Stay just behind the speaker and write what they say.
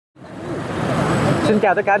Xin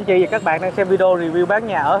chào tất cả anh chị và các bạn đang xem video review bán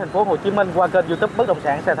nhà ở thành phố Hồ Chí Minh qua kênh YouTube Bất động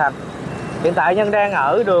sản Sài Thành. Hiện tại Nhân đang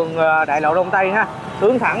ở đường Đại lộ Đông Tây ha,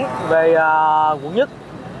 hướng thẳng về quận Nhất,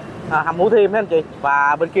 hầm Thủ Thiêm ha anh chị.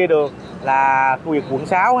 Và bên kia đường là khu vực quận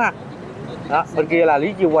 6 ha. Đó, bên kia là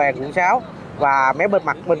Lý Chiêu Hoàng quận 6 và mé bên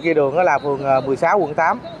mặt bên kia đường đó là phường 16 quận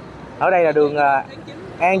 8. Ở đây là đường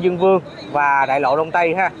An Dương Vương và Đại lộ Đông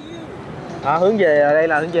Tây ha. Đó, hướng về đây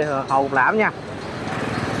là hướng về Hồ Ngọc Lãm nha.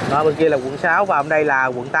 Đó, bên kia là quận 6 và bên đây là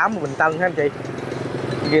quận 8 và Bình Tân ha anh chị.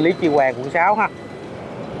 Bên kia Lý Chiêu Hoàng quận 6 ha.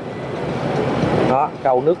 Đó,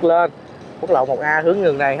 cầu nước lên quốc lộ 1A hướng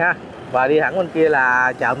đường này ha. Và đi thẳng bên kia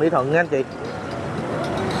là chợ Mỹ Thuận ha anh chị.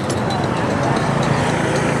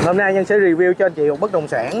 Hôm nay Nhân sẽ review cho anh chị một bất động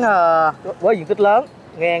sản với diện tích lớn,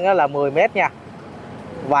 ngang là 10 m nha.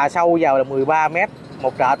 Và sâu vào là 13 m,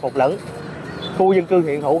 một trệt một lửng. Khu dân cư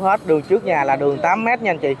hiện hữu hết, đường trước nhà là đường 8 m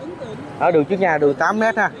nha anh chị. Ở đường trước nhà đường 8 m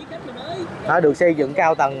ha. Đó, được xây dựng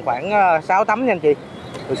cao tầng khoảng 6 tấm nha anh chị.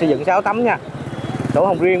 Được xây dựng 6 tấm nha. Sổ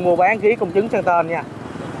hồng riêng mua bán ký công chứng sang tên nha.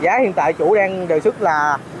 Giá hiện tại chủ đang đề xuất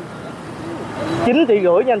là 9,5 tỷ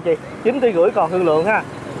nha anh chị. 9,5 tỷ còn thương lượng ha.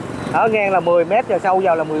 Ở ngang là 10 m và sâu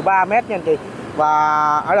vào là 13 m nha anh chị. Và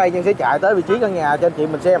ở đây Nhân sẽ chạy tới vị trí căn nhà cho anh chị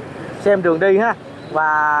mình xem đường đi ha.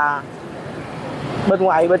 Và bên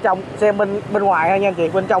ngoài bên trong xem bên ngoài ha nha anh chị.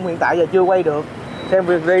 Bên trong hiện tại giờ chưa quay được, xem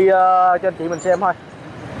việc đi cho anh chị mình xem thôi.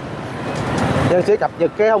 Nhân sẽ cập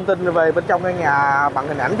nhật cái thông tin về bên trong căn nhà bằng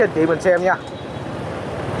hình ảnh cho anh chị mình xem nha.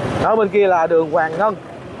 Đó, bên kia là đường Hoàng Ngân.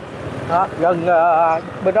 Đó, gần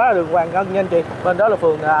bên đó là đường Hoàng Ngân nha anh chị. Bên đó là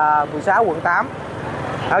phường 16 quận 8.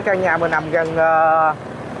 Ở căn nhà mình nằm gần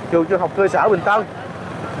trường trung học cơ sở Bình Tân.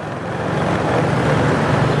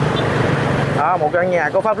 Đó, một căn nhà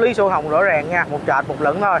có pháp lý sổ hồng rõ ràng nha, một trệt một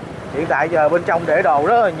lửng thôi. Hiện tại giờ bên trong để đồ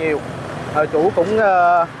rất là nhiều. Chủ cũng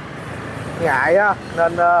ngại á,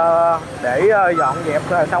 nên để dọn dẹp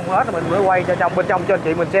xong hết mình mới quay cho bên trong cho anh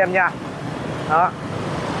chị mình xem nha. Đó,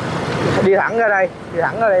 đi thẳng ra đây,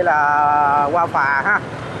 là qua phà ha,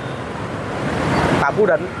 phà Phú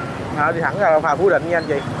Định. Đó, đi thẳng ra phà Phú Định nha anh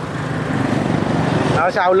chị.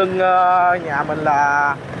 Ở sau lưng nhà mình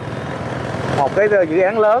là một cái dự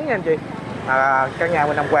án lớn nha anh chị. Căn nhà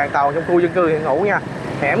mình nằm hoàn toàn trong khu dân cư hiện hữu nha.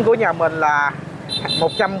 Hẻm của nhà mình là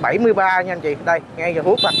 173 nha anh chị. Đây, ngay giờ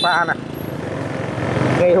thuốc Lạc Ma nè,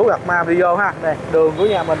 ngay thuốc Lạc Ma video ha. Đây, đường của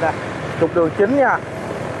nhà mình nè, trục đường chính nha.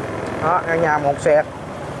 Đó, căn nhà một sẹt.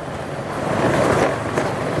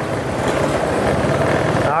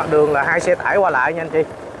 Đó, đường là 2 xe tải qua lại nha anh chị.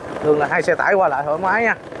 Đường là 2 xe tải qua lại thoải mái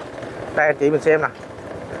nha. Đây anh chị mình xem nè.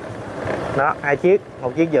 Đó, 2 chiếc,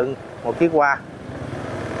 một chiếc dựng, một chiếc qua.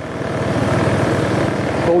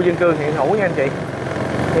 Khu dân cư hiện hữu nha anh chị.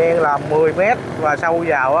 Ngang là 10 m và sâu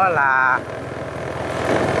vào là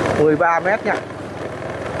 13 m nha.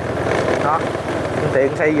 Đó,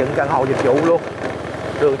 tiện xây dựng căn hộ dịch vụ luôn.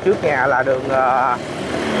 Đường trước nhà là đường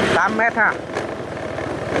 8 m ha.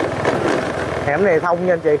 Hẻm này thông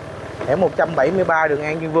nha anh chị. Hẻm 173 đường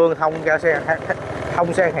An Dương Vương thông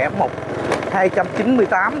sang hẻm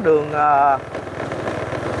 298 đường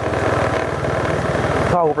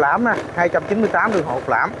Hồ Ngọc Lãm nè, 298 đường Hồ Ngọc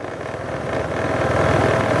Lãm.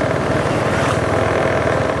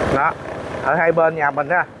 Đó, ở hai bên nhà mình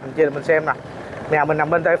ha, anh chị mình xem nè. Nhà mình nằm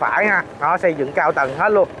bên tay phải ha, nó xây dựng cao tầng hết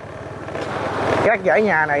luôn. Các dãy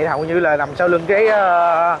nhà này hầu như là nằm sau lưng cái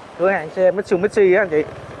cửa hàng xe Mitsubishi á anh chị.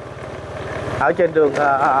 Ở trên đường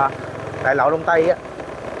Đại lộ Đông Tây á.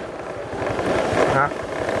 Đó.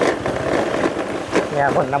 Nhà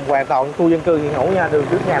mình nằm hoàn toàn khu dân cư hiện hữu nha, đường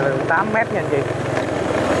trước nhà là đường 8 m nha anh chị.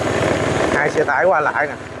 2 xe tải qua lại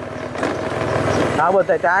nè. Đó, bên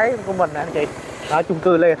tay trái của mình nè anh chị. Đó, chung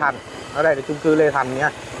cư Lê Thành. Ở đây là chung cư Lê Thành nha.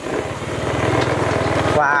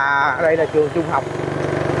 Và ở đây là trường trung học.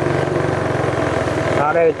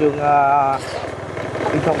 Ở đây là trường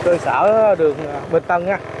trung học cơ sở đường Bình Tân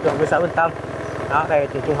nha, trường cơ sở Bình Tân. Đó, đây là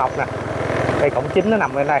trường trung học nè. Đây cổng chính nó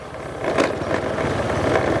nằm bên đây.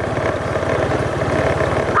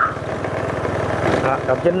 Đó,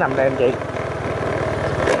 cổng chính nằm đây anh chị.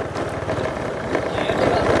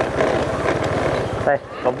 Đây,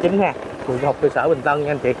 cổng chính ha, trường trung học cơ sở Bình Tân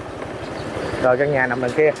nha anh chị. Rồi căn nhà nằm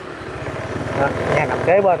đằng kia. Đó, nhà nằm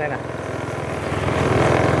kế bên đây nè.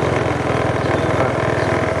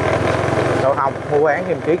 Sổ hồng mua bán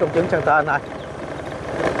kèm ký công chứng sang tên thôi.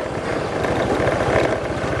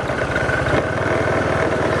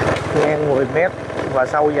 Ngang 10 m và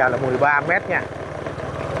sâu vào là 13 m nha.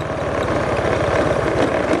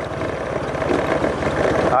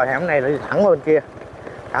 Rồi hẻm này đi thẳng bên kia.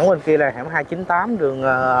 Thẳng bên kia là hẻm 298 đường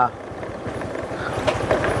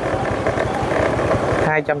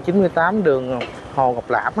 298 đường Hồ Ngọc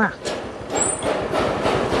Lãm ha.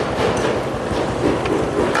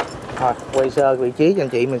 Rồi quay sơ vị trí cho anh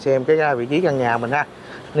chị mình xem cái vị trí căn nhà mình ha.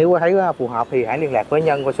 Nếu thấy phù hợp thì hãy liên lạc với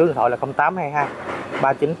Nhân qua số điện thoại là 0822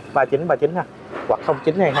 39 39 39 ha, hoặc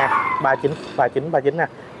 0922 39 39 39 ha.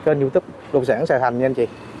 Kênh YouTube bất động sản Sài Thành nha anh chị.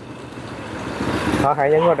 Đó,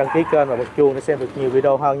 hãy nhấn vào đăng ký kênh và bật chuông để xem được nhiều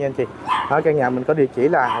video hơn nha anh chị. Ở căn nhà mình có địa chỉ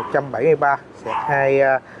là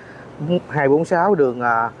 173/246 đường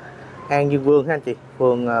An Dương Vương ha anh chị,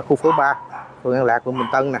 phường khu phố 3, phường An Lạc, quận Bình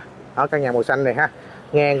Tân nè. Đó, căn nhà màu xanh này ha.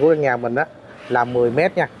 Ngang của căn nhà mình đó là 10 m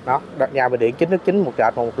nha. Đó, nhà về điện 9 nước 9, một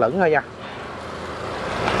trệt một lửng thôi nha.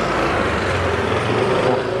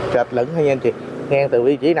 Trệt lửng thôi nha anh chị. Ngang từ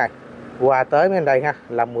vị trí này qua tới bên đây ha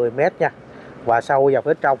là 10 m nha. Và sâu vào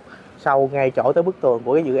phía trong, sâu ngay chỗ tới bức tường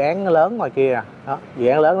của cái dự án lớn ngoài kia nè. Đó, dự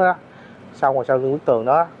án lớn đó. Xong rồi sau bức tường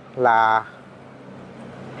đó là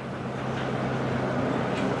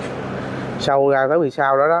sâu ra tới vì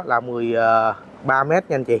sau đó là 13 m nha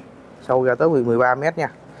anh chị. Sâu ra tới 13 m nha.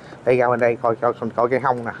 Đây ra bên đây coi cây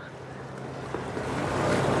hông nè.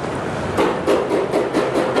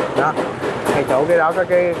 Đó, ngay chỗ cái đó có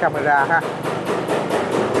cái camera ha.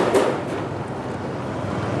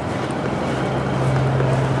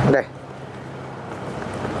 Đây,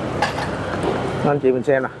 anh chị mình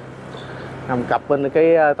xem nè, nằm cặp bên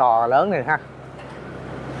cái tòa lớn này ha,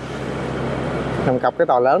 nằm cặp cái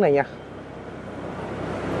tòa lớn này nha.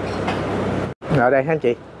 Ở đây ha anh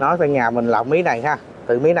chị, nó căn nhà mình là mí này ha,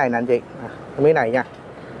 từ mí này nè anh chị, mí này nha,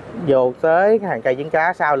 vô tới cái hàng cây trứng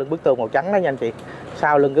cá sau lưng bức tường màu trắng đó nha anh chị.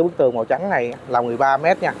 Sau lưng cái bức tường màu trắng này là 13 m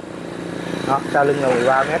nha. Đó, sau lưng là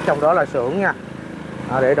 13 m, trong đó là xưởng nha.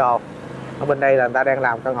 Đó, để đồ. Ở bên đây là người ta đang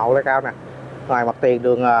làm căn hộ cao nè. Ngoài mặt tiền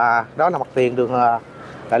đường đó là mặt tiền đường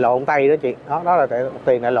đại lộ Hồ Tây đó chị. Đó là mặt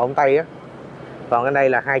tiền đại lộ Hồ Tây á. Còn ở đây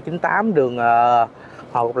là 298 đường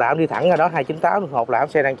Hồ Ngọc Lãm, đi thẳng ra đó 298 đường Hồ Ngọc Lãm,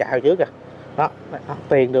 xe đang chạy trước kìa. Đó,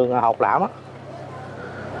 tiền đường Hồ Ngọc Lãm á.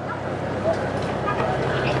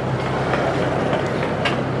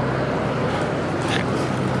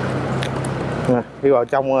 Đi vào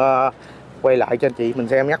trong quay lại cho anh chị mình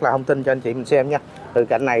xem, nhắc là thông tin cho anh chị mình xem nha. Từ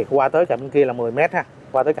cạnh này qua tới cạnh bên kia là 10 m ha,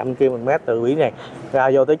 qua tới cạnh bên kia 10 m, từ vị này ra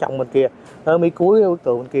vô tới trong bên kia tới mí cuối bức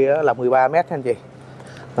tường bên kia là 13 m ha anh chị.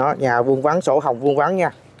 Đó, nhà vuông vắn, sổ hồng vuông vắn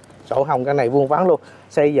nha, sổ hồng cái này vuông vắn luôn.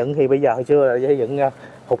 Xây dựng thì bây giờ hồi xưa là xây dựng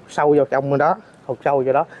hụt sâu vào trong bên đó, hụt sâu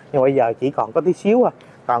vô đó, nhưng bây giờ chỉ còn có tí xíu à,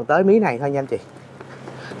 còn tới mí này thôi nha anh chị.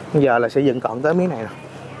 Bây giờ là xây dựng còn tới mí này nè.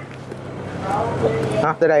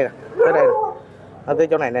 Đó, tới đây nè, tới đây nè. Đó, tới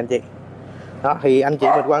chỗ này nè anh chị. Đó, thì anh chị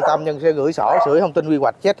mình quan tâm Nhân sẽ gửi sổ, sửa thông tin quy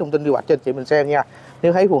hoạch, check thông tin quy hoạch cho anh chị mình xem nha.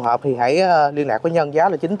 Nếu thấy phù hợp thì hãy liên lạc với Nhân, giá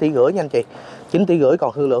là 9,5 tỷ nha anh chị. 9,5 tỷ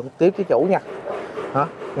còn thương lượng trực tiếp với chủ nha. Đó,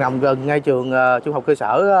 nằm gần ngay trường trung học cơ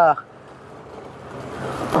sở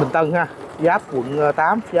Bình Tân ha, giáp quận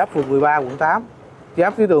 8, giáp phường 13 quận 8,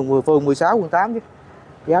 giáp với phường 16 quận 8 chứ.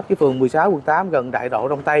 Giáp với phường 16 quận 8, gần đại lộ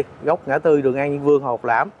Đông Tây, góc ngã tư đường An Dương Vương Hồ Ngọc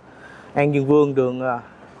Lãm. An Dương Vương đường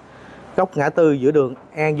góc ngã tư giữa đường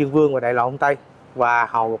An Dương Vương và đại lộ Đông Tây, và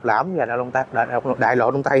Hồ Ngọc Lãm và đại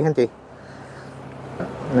lộ Đông Tây anh chị.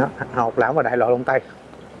 Đó, Hồ Ngọc Lãm và đại lộ Đông Tây.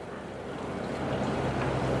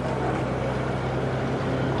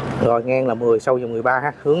 Rồi ngang là 10, sâu vào 13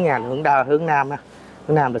 ha, hướng nhà là hướng nam ha.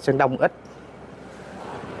 Hướng nam là sân đông ít,